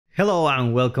Hello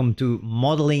and welcome to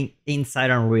Modeling inside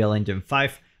Unreal Engine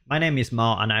 5. My name is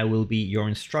Mao and I will be your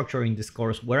instructor in this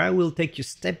course where I will take you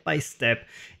step by step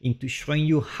into showing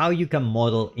you how you can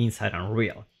model inside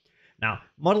Unreal. Now,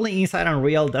 modeling inside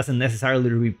Unreal doesn't necessarily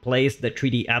replace the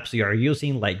 3D apps you are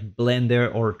using like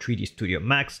Blender or 3D Studio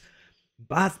Max,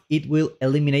 but it will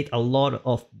eliminate a lot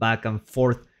of back and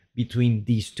forth between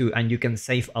these two and you can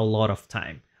save a lot of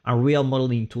time. Unreal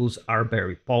modeling tools are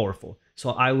very powerful.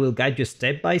 So I will guide you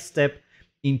step by step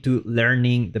into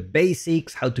learning the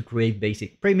basics, how to create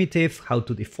basic primitive, how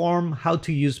to deform, how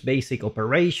to use basic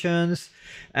operations,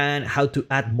 and how to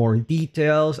add more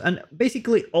details, and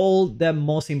basically all the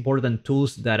most important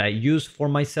tools that I use for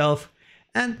myself.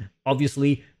 And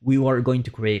obviously we are going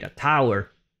to create a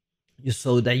tower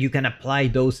so that you can apply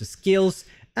those skills.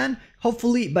 And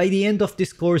hopefully by the end of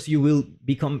this course, you will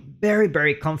become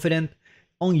very confident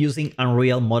on using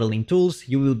Unreal modeling tools.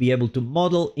 You will be able to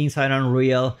model inside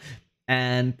Unreal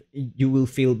and you will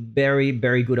feel very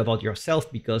good about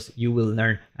yourself because you will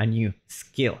learn a new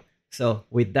skill. So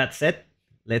with that said,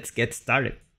 let's get started.